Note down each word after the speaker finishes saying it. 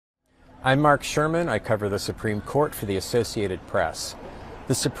I'm Mark Sherman. I cover the Supreme Court for the Associated Press.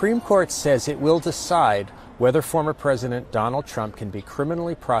 The Supreme Court says it will decide whether former President Donald Trump can be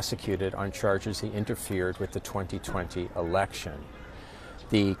criminally prosecuted on charges he interfered with the 2020 election.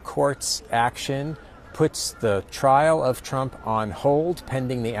 The court's action puts the trial of Trump on hold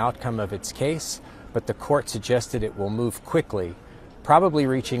pending the outcome of its case, but the court suggested it will move quickly, probably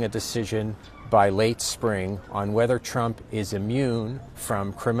reaching a decision by late spring on whether Trump is immune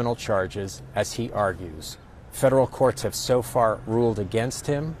from criminal charges, as he argues. Federal courts have so far ruled against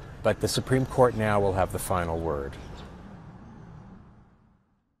him, but the Supreme Court now will have the final word.